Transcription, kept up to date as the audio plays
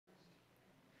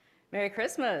Merry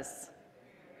Christmas.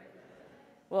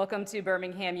 Welcome to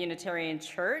Birmingham Unitarian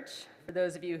Church. For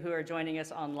those of you who are joining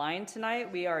us online tonight,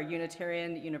 we are a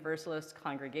Unitarian Universalist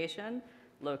congregation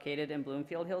located in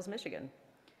Bloomfield Hills, Michigan.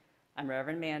 I'm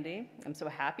Reverend Mandy. I'm so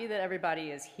happy that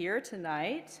everybody is here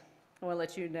tonight. I want to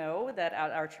let you know that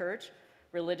at our church,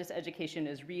 religious education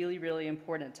is really, really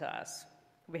important to us.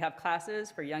 We have classes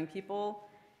for young people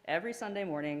every Sunday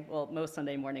morning, well, most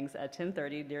Sunday mornings at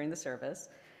 10:30 during the service.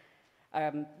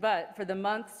 But for the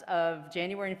months of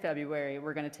January and February,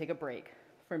 we're going to take a break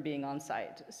from being on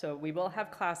site. So we will have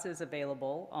classes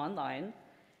available online,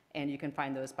 and you can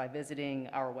find those by visiting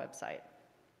our website.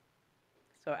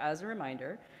 So as a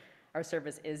reminder, our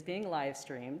service is being live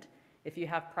streamed. If you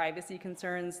have privacy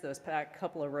concerns, those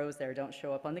couple of rows there don't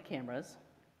show up on the cameras.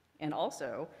 And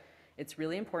also, it's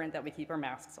really important that we keep our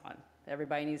masks on.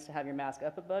 Everybody needs to have your mask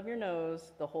up above your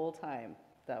nose the whole time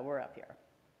that we're up here.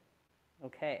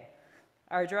 Okay.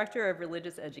 Our Director of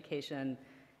Religious Education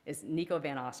is Nico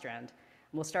Van Ostrand.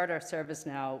 We'll start our service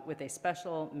now with a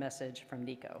special message from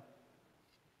Nico.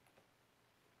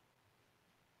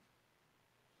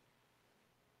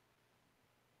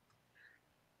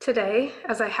 Today,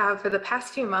 as I have for the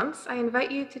past few months, I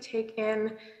invite you to take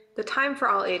in the time for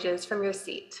all ages from your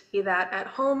seat, be that at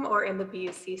home or in the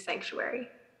BUC sanctuary.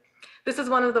 This is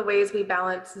one of the ways we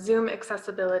balance Zoom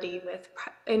accessibility with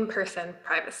in-person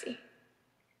privacy.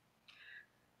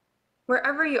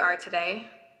 Wherever you are today,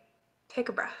 take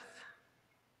a breath.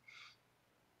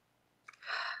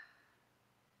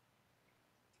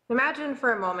 Imagine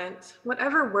for a moment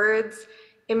whatever words,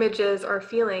 images, or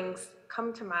feelings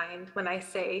come to mind when I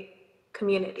say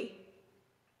community.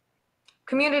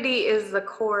 Community is the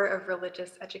core of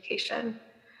religious education.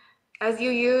 As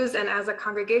UUs and as a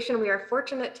congregation, we are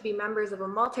fortunate to be members of a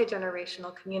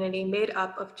multi-generational community made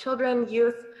up of children,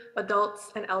 youth,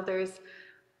 adults, and elders,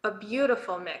 a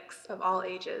beautiful mix of all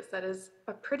ages that is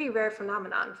a pretty rare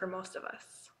phenomenon for most of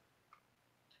us.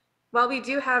 While we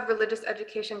do have religious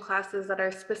education classes that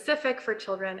are specific for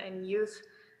children and youth,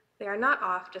 they are not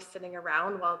off just sitting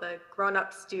around while the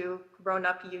grown-ups do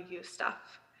grown-up UU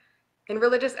stuff. In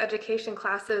religious education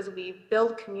classes, we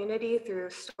build community through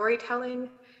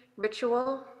storytelling,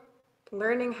 ritual,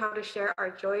 learning how to share our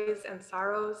joys and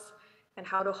sorrows, and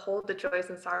how to hold the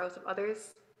joys and sorrows of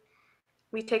others.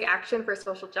 We take action for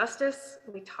social justice.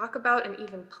 We talk about and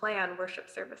even plan worship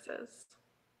services.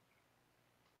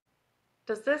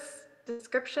 Does this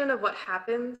description of what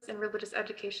happens in religious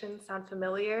education sound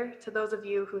familiar to those of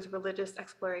you whose religious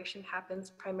exploration happens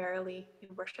primarily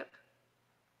in worship?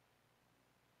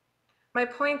 My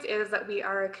point is that we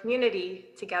are a community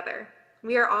together.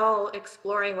 We are all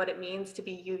exploring what it means to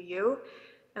be UU,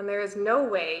 and there is no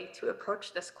way to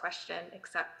approach this question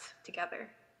except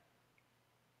together.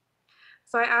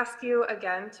 So I ask you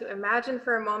again to imagine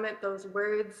for a moment those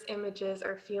words, images,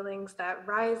 or feelings that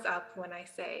rise up when I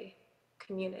say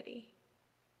community.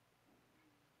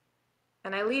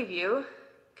 And I leave you,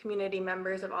 community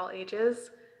members of all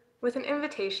ages, with an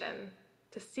invitation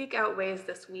to seek out ways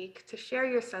this week to share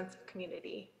your sense of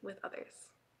community with others.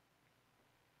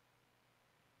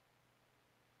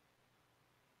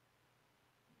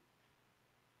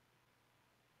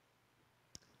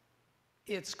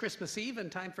 It's Christmas Eve and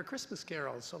time for Christmas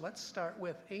carols, so let's start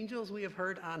with Angels We Have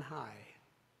Heard on High.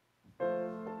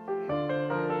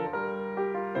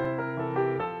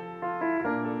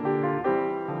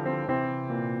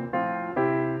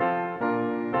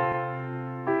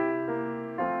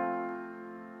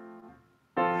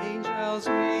 Angels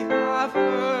we have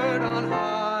heard on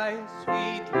high,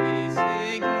 sweetly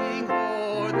singing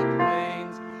o'er the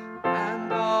plains,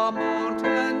 and the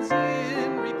mountains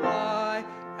in reply,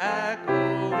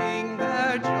 echoing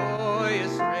their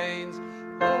joyous strains.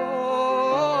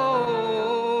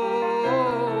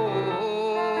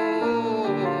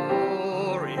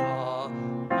 Gloria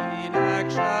in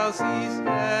excelsis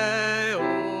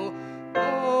Deo.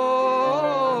 Gloria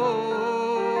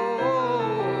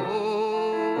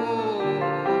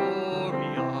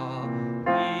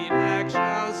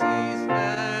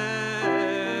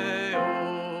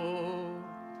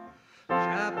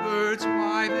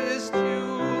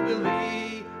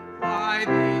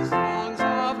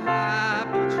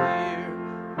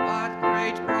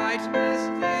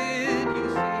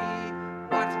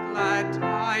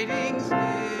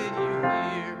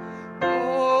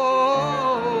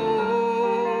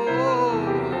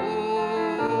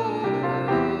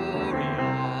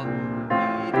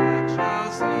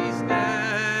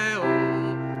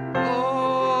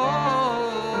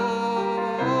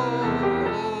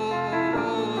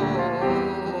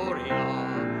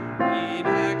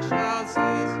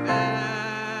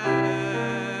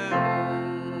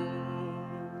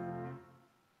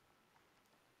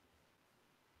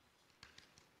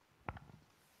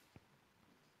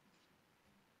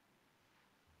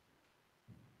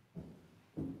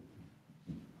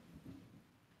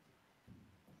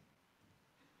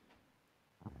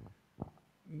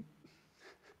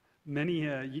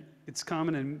It's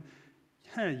common in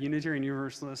Unitarian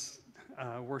Universalist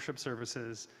worship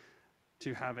services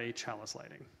to have a chalice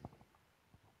lighting.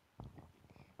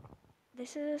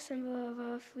 This is a symbol of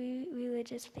our free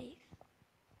religious faith.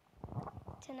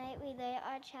 Tonight we lay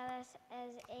our chalice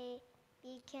as a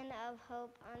beacon of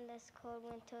hope on this cold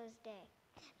winter's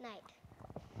night.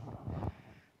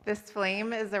 This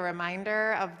flame is a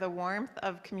reminder of the warmth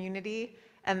of community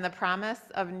and the promise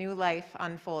of new life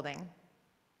unfolding.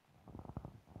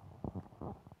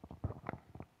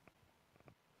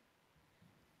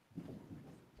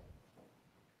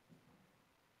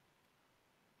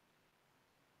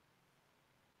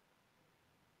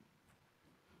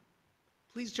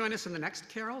 Please join us in the next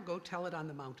carol, Go Tell It on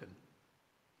the Mountain.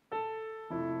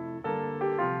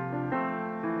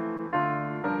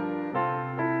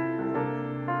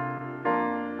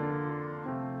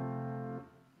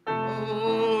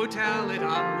 Oh, tell it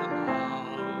on the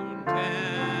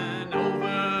mountain,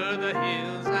 over the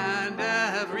hills and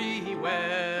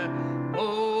everywhere.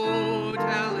 Oh,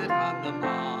 tell it on the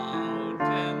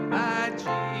mountain that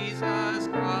Jesus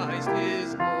Christ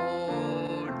is born.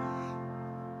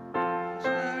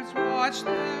 Shepherds watch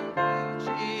their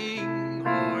watching,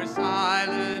 or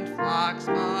silent flocks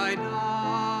by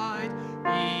night.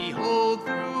 Behold,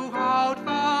 throughout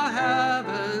the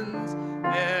heavens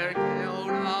there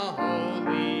shone a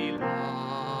holy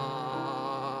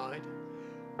light.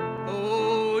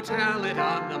 Oh, tell it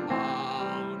on the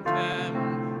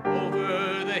mountain,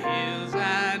 over the hills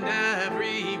and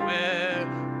everywhere.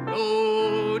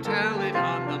 Oh, tell it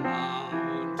on the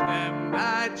mountain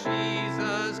that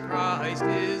Jesus Christ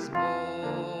is born.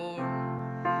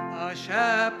 The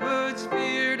shepherds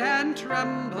feared and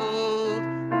trembled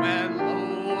when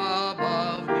low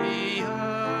above the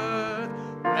earth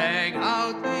rang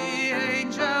out the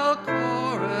angel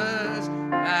chorus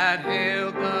that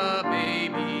hailed the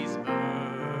baby's birth.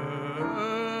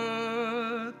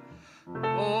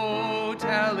 Oh,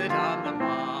 tell it on the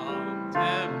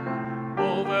mountain,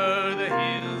 over the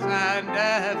hills and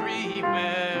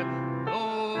everywhere.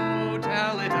 Oh,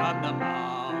 tell it on the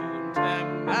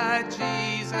mountain that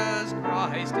Jesus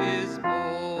Christ is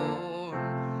born.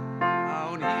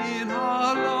 Down in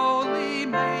a lowly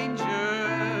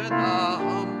manger, the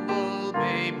humble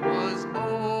babe was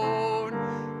born,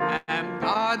 and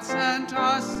God sent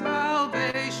us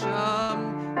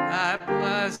salvation, that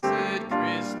blessed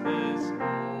Christmas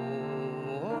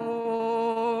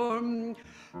morn.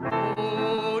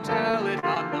 Oh, tell it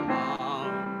on the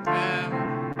mountain,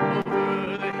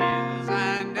 over the hills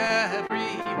and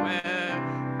everywhere.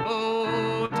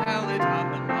 Oh, tell it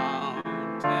on the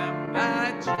mountain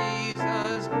that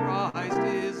Jesus Christ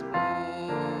is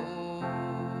born.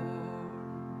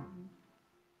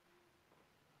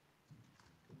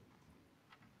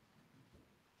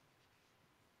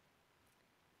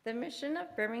 The mission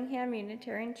of Birmingham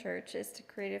Unitarian Church is to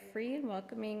create a free and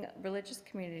welcoming religious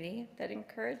community that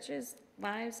encourages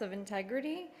lives of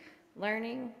integrity,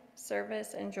 learning,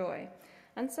 service, and joy.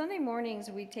 On Sunday mornings,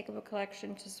 we take up a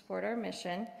collection to support our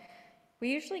mission.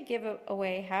 We usually give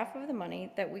away half of the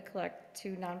money that we collect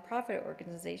to nonprofit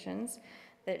organizations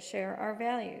that share our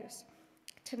values.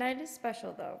 Tonight is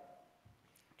special, though.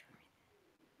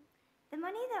 The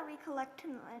money that we collect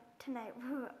tonight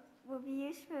will be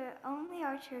used for only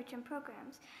our church and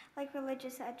programs, like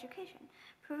religious education.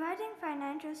 Providing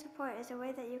financial support is a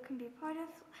way that you can be part of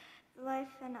the life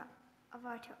of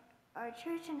our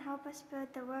church and help us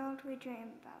build the world we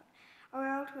dream about, a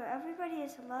world where everybody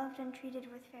is loved and treated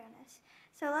with fairness.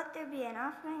 So let there be an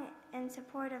offering in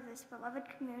support of this beloved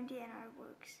community and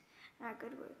our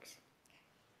good works.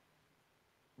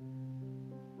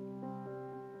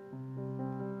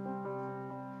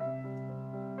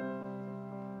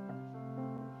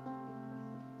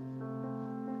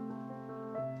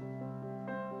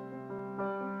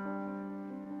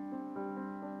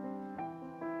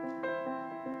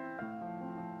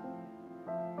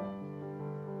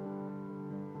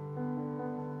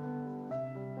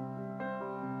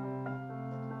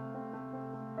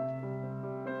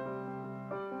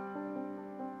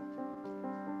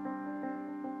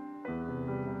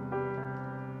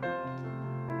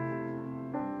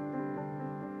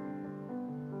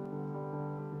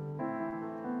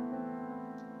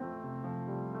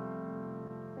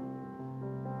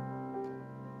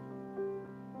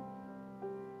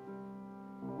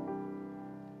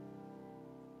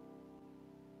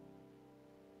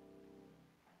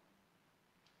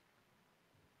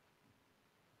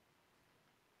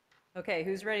 Okay,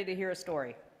 who's ready to hear a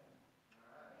story?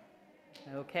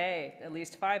 Okay, at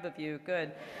least 5 of you,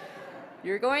 good.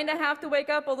 You're going to have to wake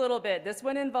up a little bit. This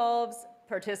one involves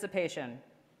participation.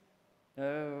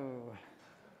 Oh.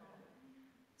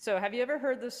 So have you ever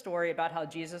heard the story about how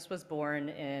Jesus was born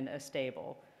in a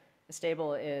stable? A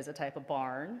stable is a type of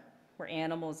barn where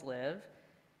animals live.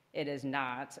 It is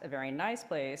not a very nice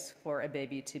place for a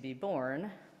baby to be born,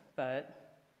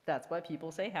 but that's what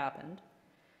people say happened.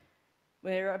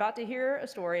 We're about to hear a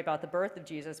story about the birth of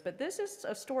Jesus, but this is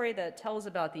a story that tells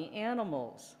about the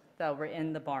animals that were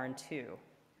in the barn too.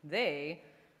 They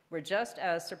were just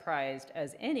as surprised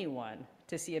as anyone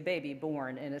to see a baby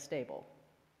born in a stable.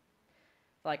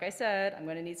 Like I said, I'm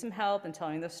going to need some help in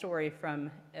telling the story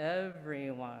from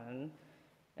everyone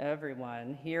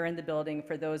here in the building.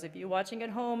 For those of you watching at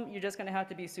home, you're just going to have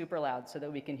to be super loud so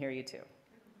that we can hear you too.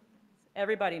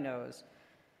 Everybody knows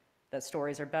that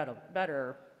stories are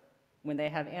better when they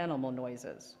have animal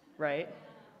noises, right?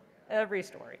 Every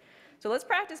story. So let's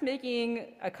practice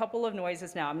making a couple of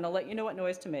noises now. I'm going to let you know what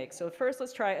noise to make. So first,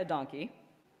 let's try a donkey.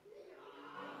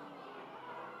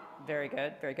 Very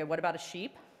good, very good. What about a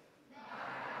sheep?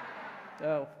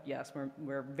 Oh, yes,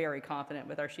 we're very confident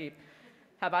with our sheep.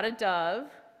 How about a dove?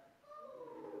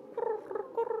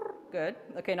 Good.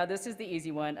 Okay, now this is the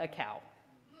easy one, a cow.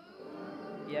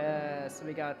 Yes,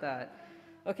 we got that.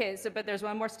 Okay, but there's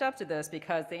one more step to this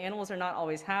because the animals are not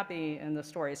always happy in the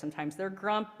story. Sometimes they're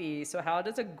grumpy. So how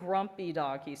does a grumpy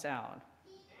donkey sound?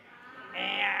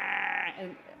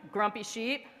 And grumpy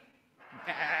sheep?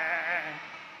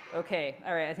 Okay,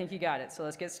 all right, I think you got it. So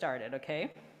let's get started,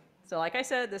 okay? So like I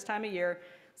said, this time of year,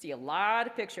 see a lot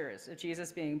of pictures of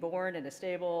Jesus being born in a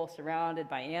stable, surrounded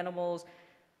by animals.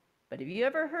 But have you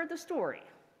ever heard the story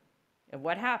of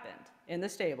what happened in the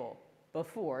stable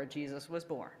before Jesus was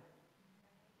born?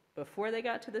 Before they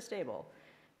got to the stable,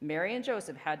 Mary and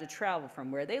Joseph had to travel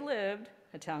from where they lived,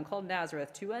 a town called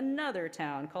Nazareth, to another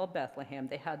town called Bethlehem.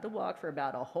 They had to walk for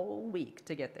about a whole week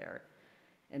to get there.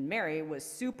 And Mary was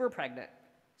super pregnant,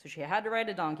 so she had to ride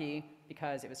a donkey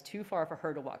because it was too far for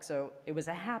her to walk. So it was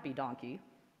a happy donkey.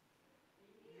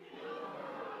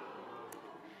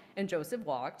 And Joseph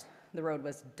walked. The road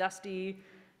was dusty,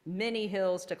 many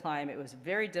hills to climb. It was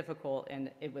very difficult, and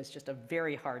it was just a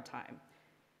very hard time.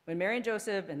 When Mary and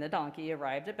Joseph and the donkey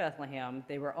arrived at Bethlehem,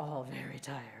 they were all very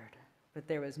tired, but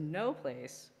there was no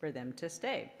place for them to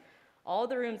stay. All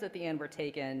the rooms at the inn were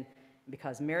taken.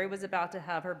 Because Mary was about to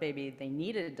have her baby, they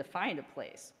needed to find a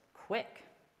place quick.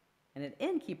 And an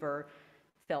innkeeper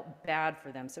felt bad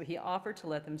for them, so he offered to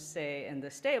let them stay in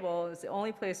the stable. It was the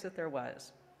only place that there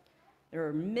was. There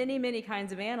were many, many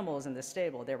kinds of animals in the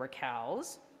stable. There were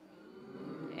cows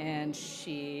and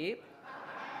sheep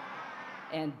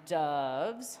and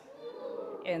doves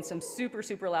and some super,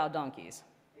 super loud donkeys.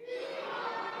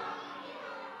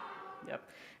 Yep.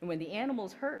 And when the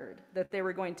animals heard that there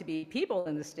were going to be people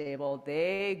in the stable,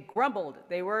 they grumbled.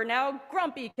 They were now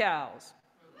grumpy cows.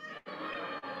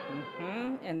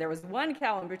 And there was one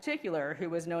cow in particular who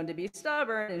was known to be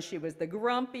stubborn, and she was the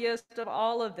grumpiest of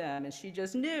all of them. And she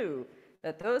just knew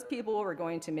that those people were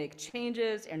going to make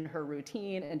changes in her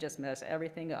routine and just mess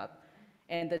everything up.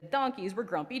 And the donkeys were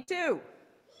grumpy too.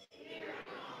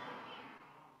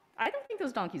 I don't think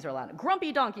those donkeys are allowed.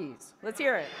 Grumpy donkeys. Let's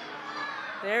hear it.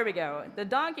 There we go. The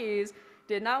donkeys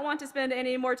did not want to spend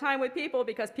any more time with people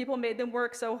because people made them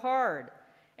work so hard.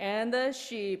 And the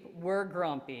sheep were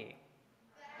grumpy.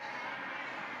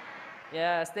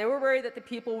 Yes, they were worried that the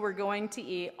people were going to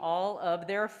eat all of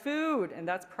their food, and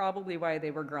that's probably why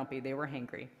they were grumpy. They were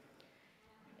hangry.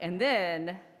 And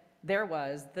then there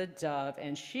was the dove,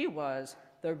 and she was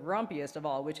the grumpiest of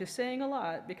all, which is saying a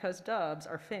lot because doves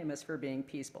are famous for being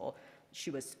peaceful. She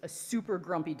was a super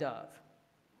grumpy dove.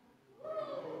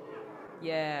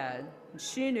 Yeah,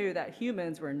 she knew that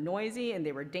humans were noisy and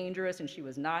they were dangerous, and she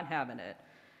was not having it.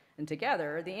 And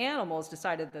together, the animals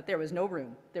decided that there was no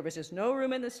room. There was just no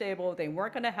room in the stable. They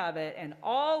weren't going to have it. And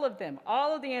all of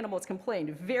the animals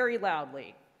complained very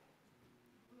loudly.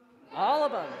 All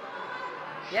of them.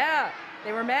 Yeah,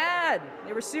 they were mad.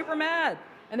 They were super mad.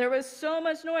 And there was so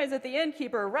much noise that the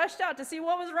innkeeper rushed out to see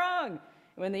what was wrong. And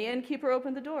when the innkeeper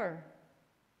opened the door,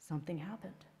 something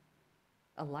happened.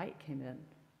 A light came in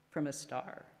from a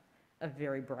star, a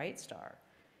very bright star.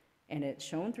 And it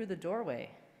shone through the doorway.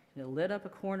 And it lit up a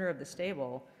corner of the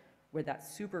stable where that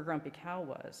super grumpy cow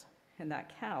was. And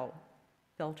that cow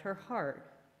felt her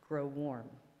heart grow warm.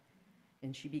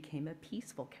 And she became a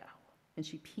peaceful cow. And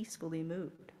she peacefully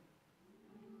moved.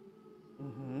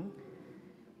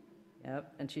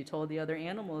 Yep, and she told the other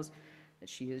animals that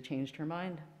she had changed her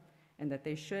mind and that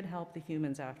they should help the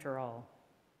humans after all.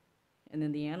 And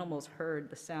then the animals heard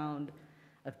the sound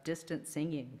of distant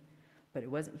singing, but it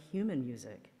wasn't human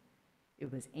music. It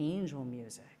was angel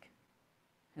music.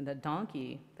 And the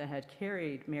donkey that had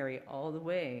carried Mary all the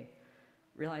way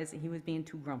realized that he was being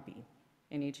too grumpy,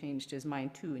 and he changed his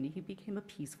mind too, and he became a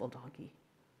peaceful donkey.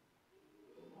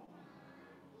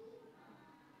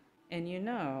 And you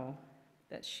know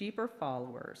that sheep are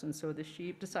followers, and so the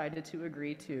sheep decided to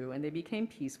agree too, and they became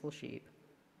peaceful sheep.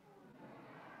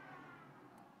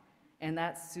 And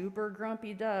that super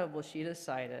grumpy dove, well, she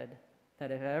decided that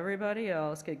if everybody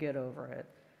else could get over it,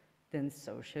 then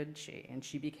so should she, and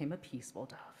she became a peaceful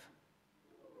dove.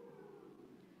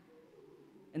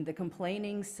 And the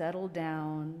complaining settled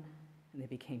down, and they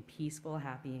became peaceful,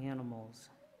 happy animals.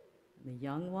 And the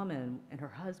young woman and her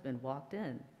husband walked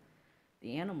in.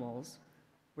 The animals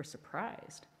were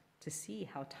surprised to see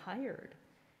how tired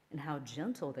and how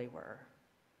gentle they were.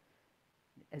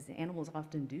 As the animals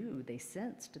often do, they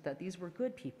sensed that these were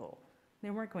good people.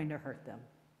 They weren't going to hurt them.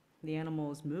 The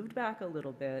animals moved back a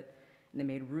little bit, and they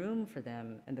made room for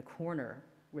them in the corner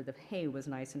where the hay was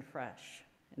nice and fresh,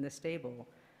 and the stable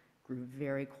grew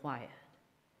very quiet.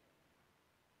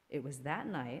 It was that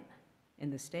night in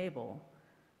the stable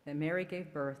that Mary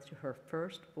gave birth to her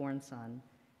firstborn son,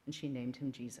 and she named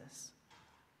him Jesus.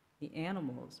 The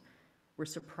animals were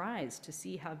surprised to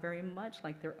see how very much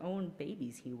like their own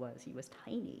babies he was. He was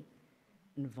tiny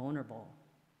and vulnerable.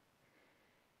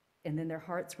 And then their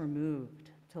hearts were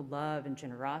moved to love and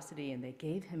generosity, and they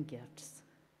gave him gifts.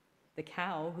 The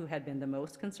cow, who had been the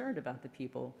most concerned about the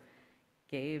people,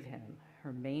 gave him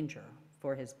her manger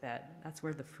for his bed. That's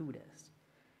where the food is.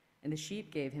 And the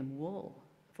sheep gave him wool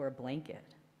for a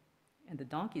blanket. And the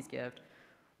donkey's gift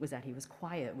was that he was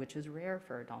quiet, which is rare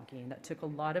for a donkey, and that took a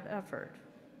lot of effort.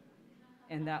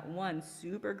 And that one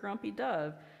super grumpy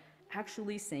dove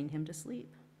actually sang him to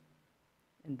sleep.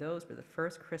 And those were the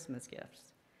first Christmas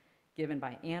gifts given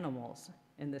by animals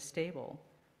in the stable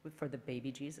for the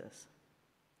baby Jesus.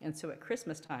 And so at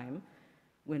Christmas time,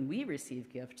 when we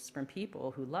receive gifts from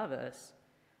people who love us,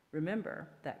 remember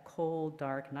that cold,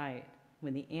 dark night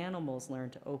when the animals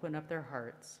learned to open up their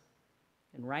hearts.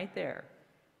 And right there,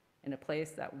 in a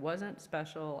place that wasn't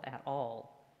special at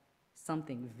all,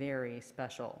 something very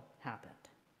special happened.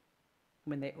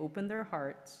 When they opened their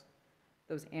hearts,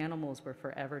 those animals were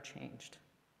forever changed.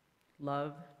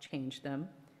 Love changed them.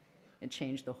 It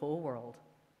changed the whole world,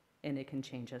 and it can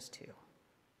change us too.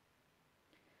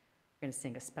 We're going to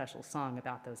sing a special song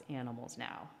about those animals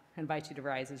now. I invite you to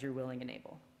rise as you're willing and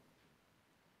able.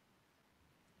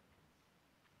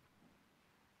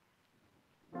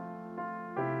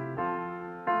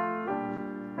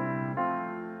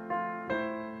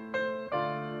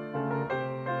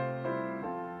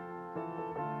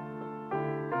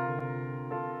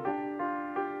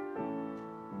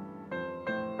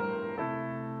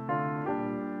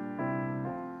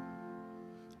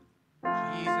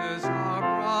 Jesus, our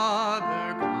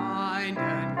brother, kind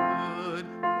and good,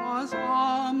 was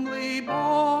humbly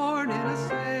born in a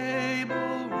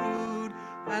stable rude,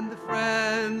 and the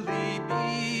friendly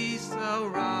beasts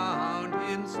around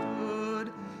him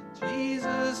stood.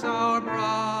 Jesus, our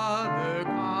brother,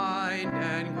 kind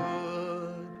and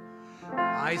good.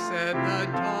 I said the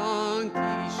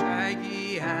donkey,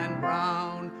 shaggy and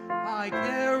brown, I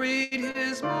carried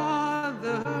his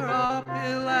mother up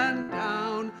hill and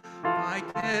down. I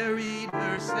carried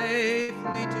her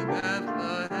safely to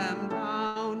Bethlehem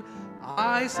town.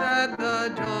 I said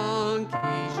the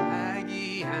donkey,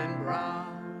 shaggy and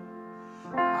brown.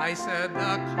 I said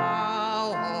the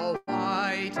cow, all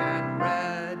white and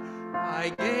red, I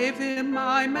gave him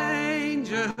my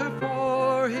manger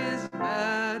for his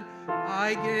bed.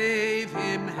 I gave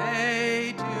him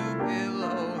hay to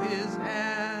pillow his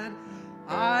head.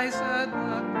 I said the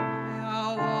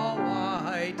cow, all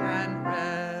white and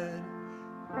red.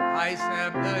 I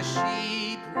said the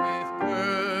sheep with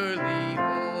curly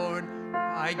horn,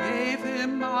 I gave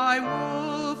him my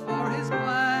wool for his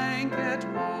blanket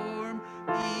warm.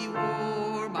 He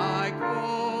wore my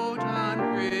coat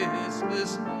on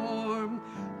Christmas morn.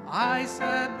 I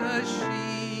said the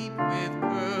sheep with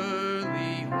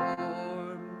curly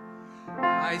horn.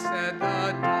 I said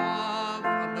the dove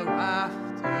from the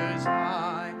rafters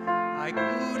high, I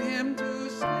cooed him to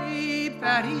sleep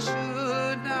that he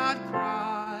should not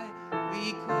cry.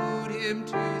 We cooed him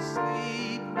to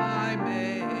sleep, my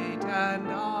mate and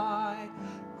I.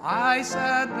 I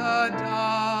said the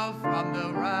dove from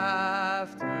the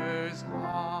rafters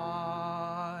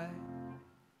high.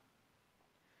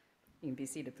 You can be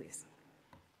seated, please.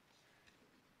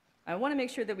 I want to make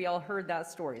sure that we all heard that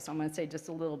story, so I'm going to say just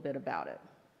a little bit about it.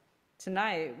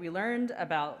 Tonight, we learned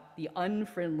about the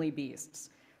unfriendly beasts.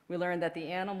 We learned that the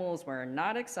animals were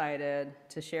not excited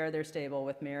to share their stable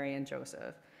with Mary and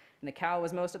Joseph. And the cow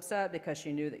was most upset because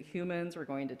she knew that humans were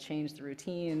going to change the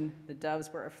routine. The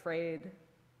doves were afraid.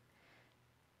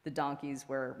 The donkeys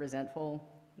were resentful,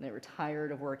 and they were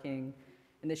tired of working,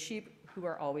 and the sheep, who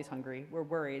are always hungry, were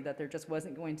worried that there just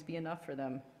wasn't going to be enough for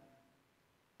them.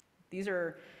 These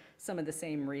are some of the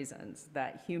same reasons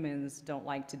that humans don't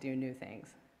like to do new things.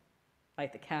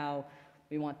 Like the cow,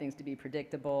 we want things to be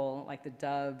predictable. Like the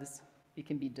doves, we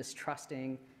can be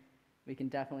distrusting. We can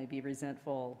definitely be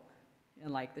resentful.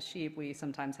 And like the sheep, we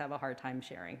sometimes have a hard time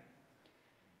sharing.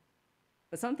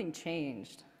 But something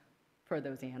changed for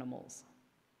those animals.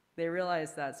 They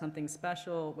realized that something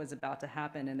special was about to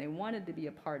happen, and they wanted to be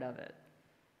a part of it.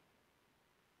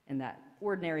 In that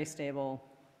ordinary stable,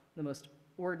 the most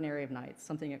ordinary of nights,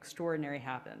 something extraordinary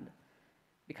happened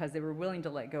because they were willing to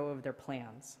let go of their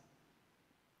plans.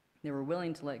 They were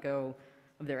willing to let go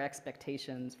of their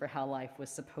expectations for how life was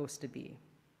supposed to be.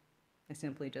 They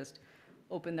simply just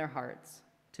opened their hearts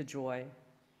to joy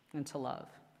and to love.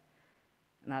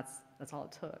 And that's all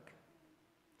it took.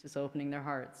 Just opening their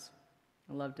hearts,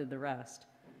 and love did the rest.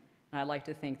 And I'd like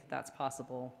to think that that's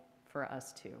possible for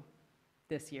us too,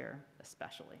 this year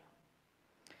especially.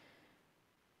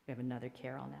 We have another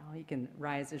carol now. You can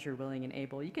rise as you're willing and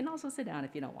able. You can also sit down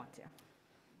if you don't want to.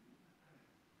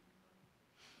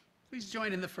 Please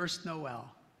join in the first Noel.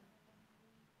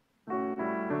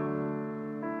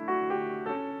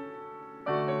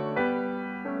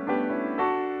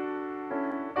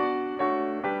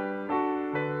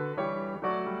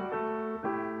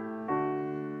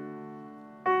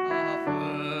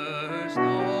 First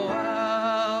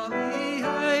Noel, the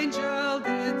angel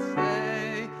did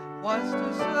say, was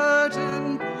to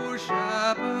certain poor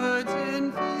shepherds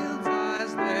in fields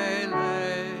as they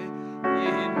lay,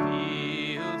 in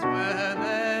fields where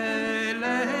they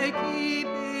lay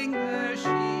keeping their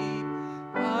sheep,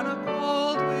 on a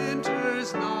cold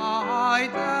winter's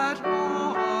night that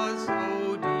was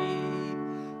so deep.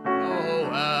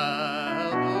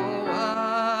 Noel,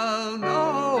 Noel,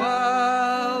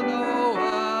 Noel,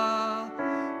 Noel,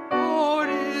 born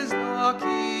is the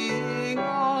King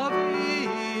of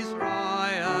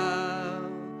Israel.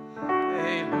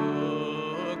 They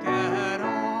looked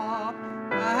up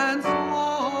and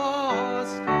saw a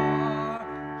star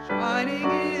shining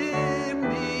in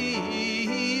the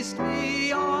east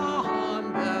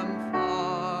beyond them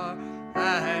far,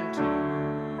 and to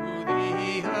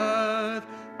the earth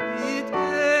it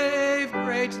gave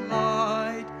great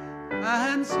light,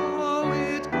 and so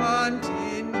it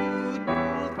continued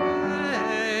both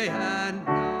day and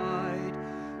night.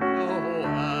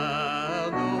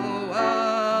 Noel,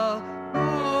 Noel,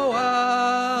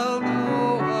 Noel,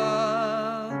 Noel,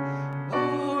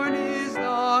 born is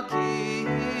the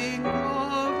King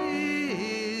of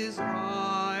Israel.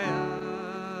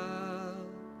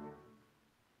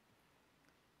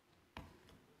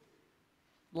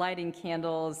 Lighting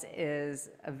candles is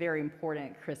a very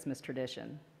important Christmas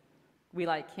tradition. We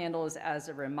light candles as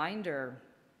a reminder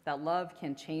that love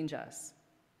can change us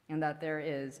and that there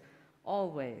is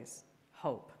always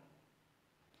hope.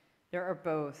 There are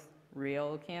both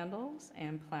real candles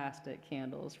and plastic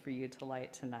candles for you to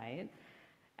light tonight.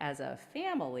 As a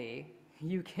family,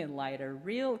 you can light a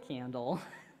real candle.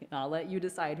 I'll let you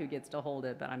decide who gets to hold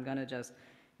it, but I'm gonna just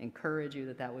encourage you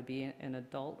that that would be an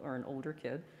adult or an older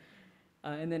kid.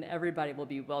 And then everybody will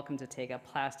be welcome to take a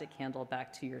plastic candle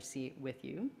back to your seat with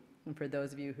you. And for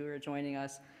those of you who are joining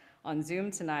us on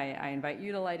Zoom tonight, I invite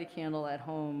you to light a candle at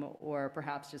home or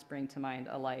perhaps just bring to mind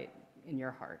a light in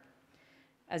your heart.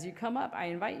 As you come up, I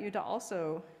invite you to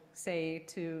also say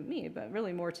to me, but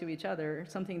really more to each other,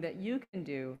 something that you can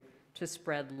do to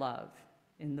spread love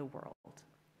in the world.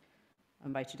 I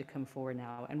invite you to come forward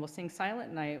now, and we'll sing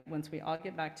Silent Night once we all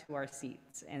get back to our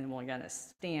seats, and we're gonna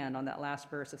stand on that last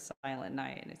verse of Silent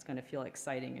Night, and it's gonna feel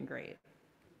exciting and great.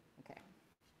 Okay.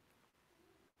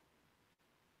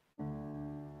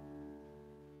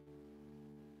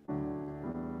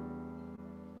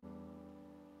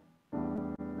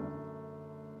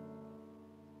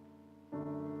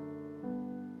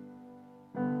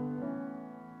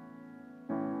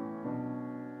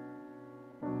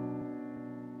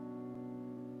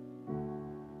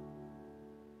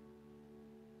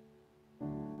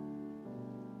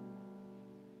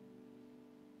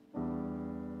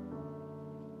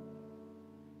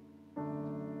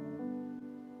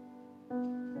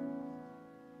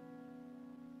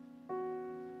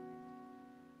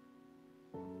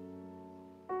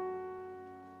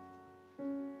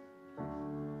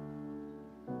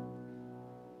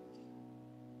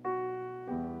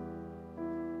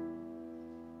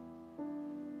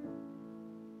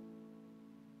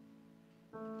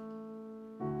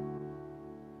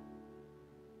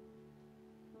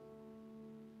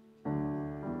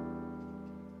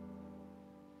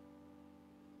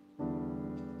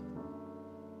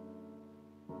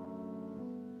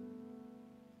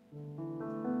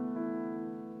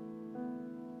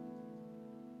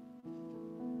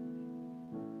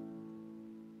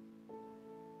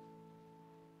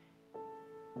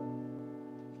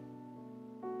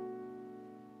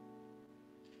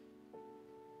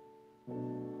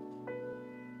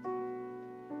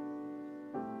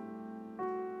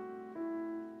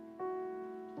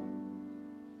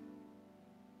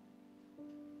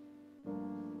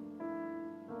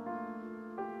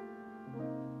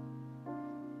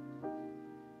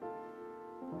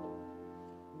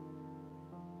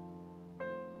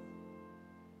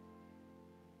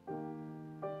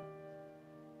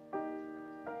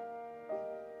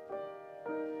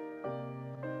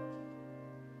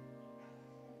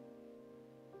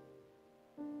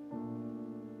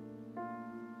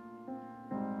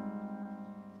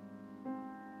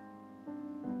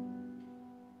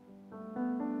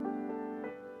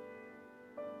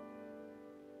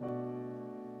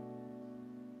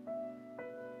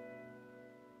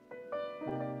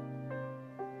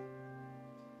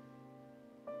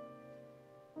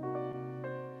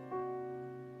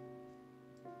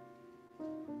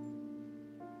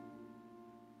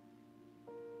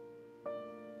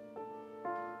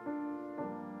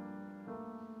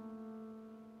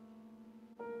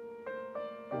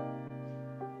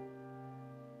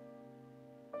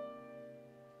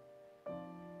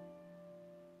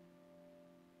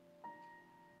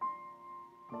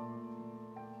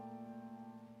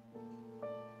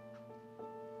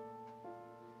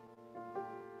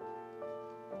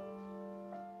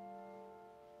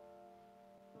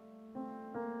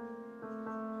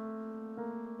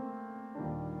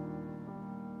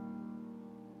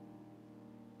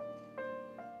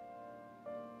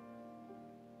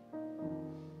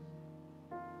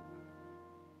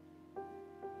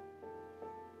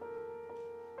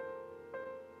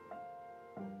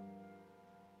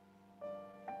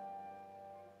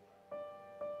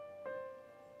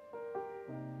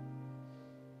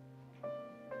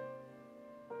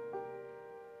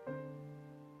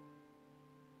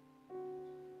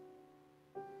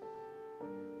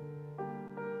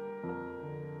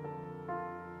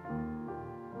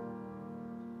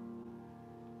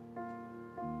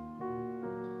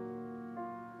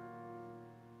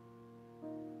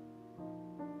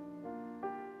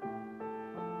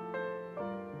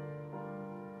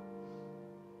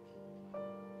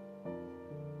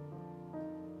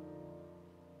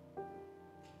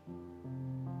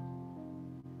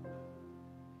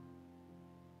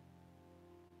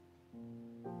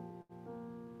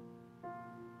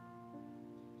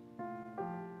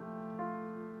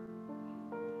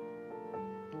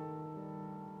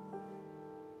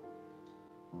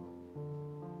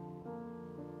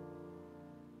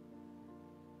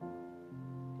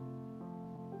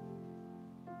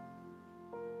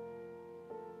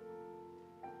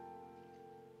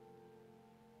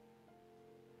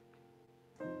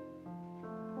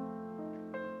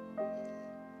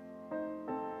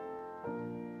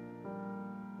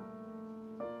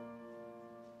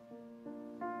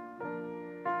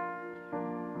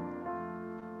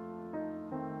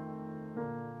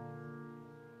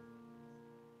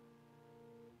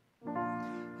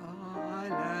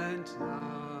 Silent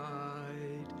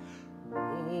night,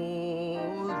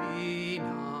 holy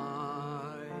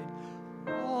night,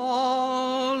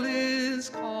 all is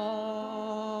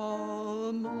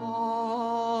calm,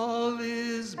 all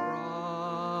is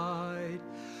bright,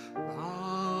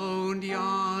 round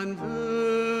yon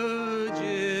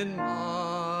virgin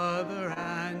mother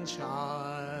and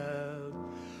child,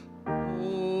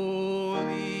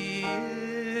 holy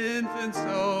infant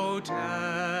so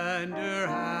tender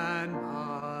and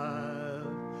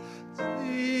mild,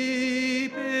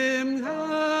 sleep in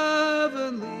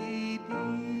heavenly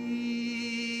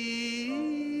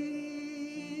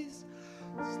peace,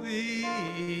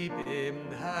 sleep in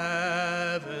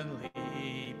heavenly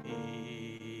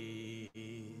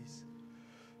peace.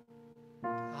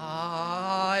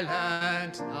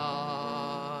 Silent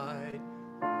night,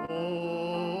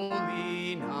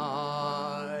 holy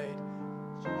night,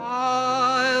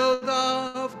 child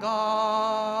of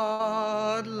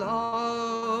God,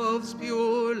 love's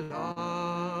pure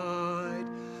light,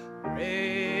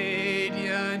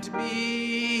 radiant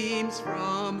beams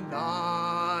from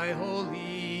thy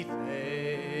holy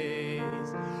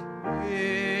face,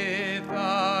 with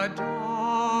the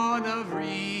dawn of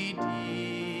redeeming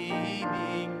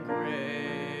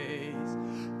grace,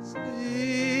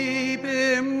 sleep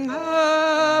in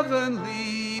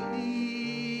heavenly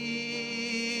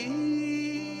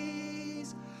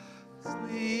peace,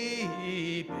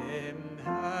 sleep in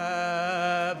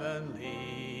heavenly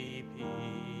peace.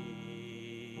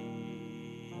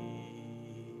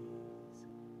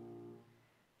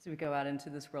 As we go out into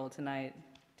this world tonight,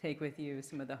 take with you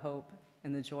some of the hope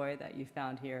and the joy that you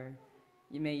found here.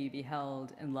 May you be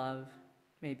held in love,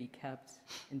 may be kept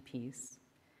in peace,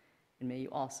 and may you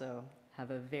also have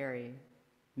a very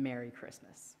Merry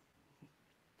Christmas.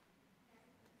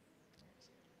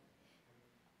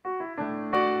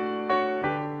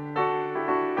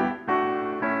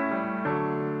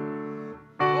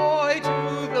 Joy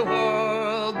to the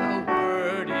world, the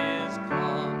word is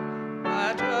come,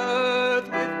 that earth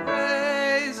with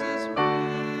praises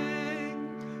ring.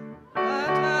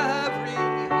 Let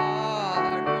every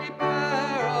heart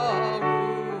prepare a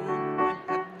room,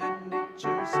 and heaven and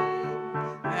nature sing,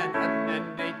 and heaven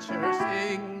and nature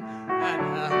sing,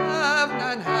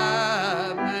 and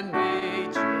heaven and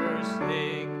nature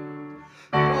sing.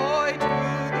 Joy to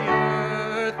the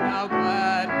earth, now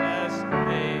gladness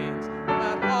reigns,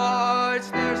 that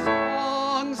hearts their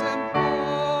songs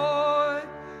employ,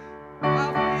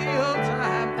 while fields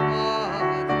and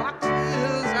floods, rocks,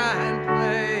 hills and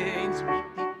plains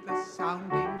repeat the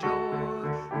sounding joy,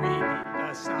 repeat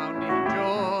the sounding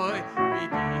joy,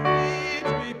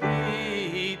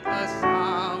 repeat the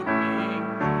sounding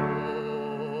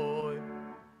joy.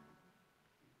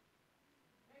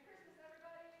 Merry Christmas,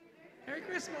 everybody! Merry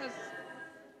Christmas!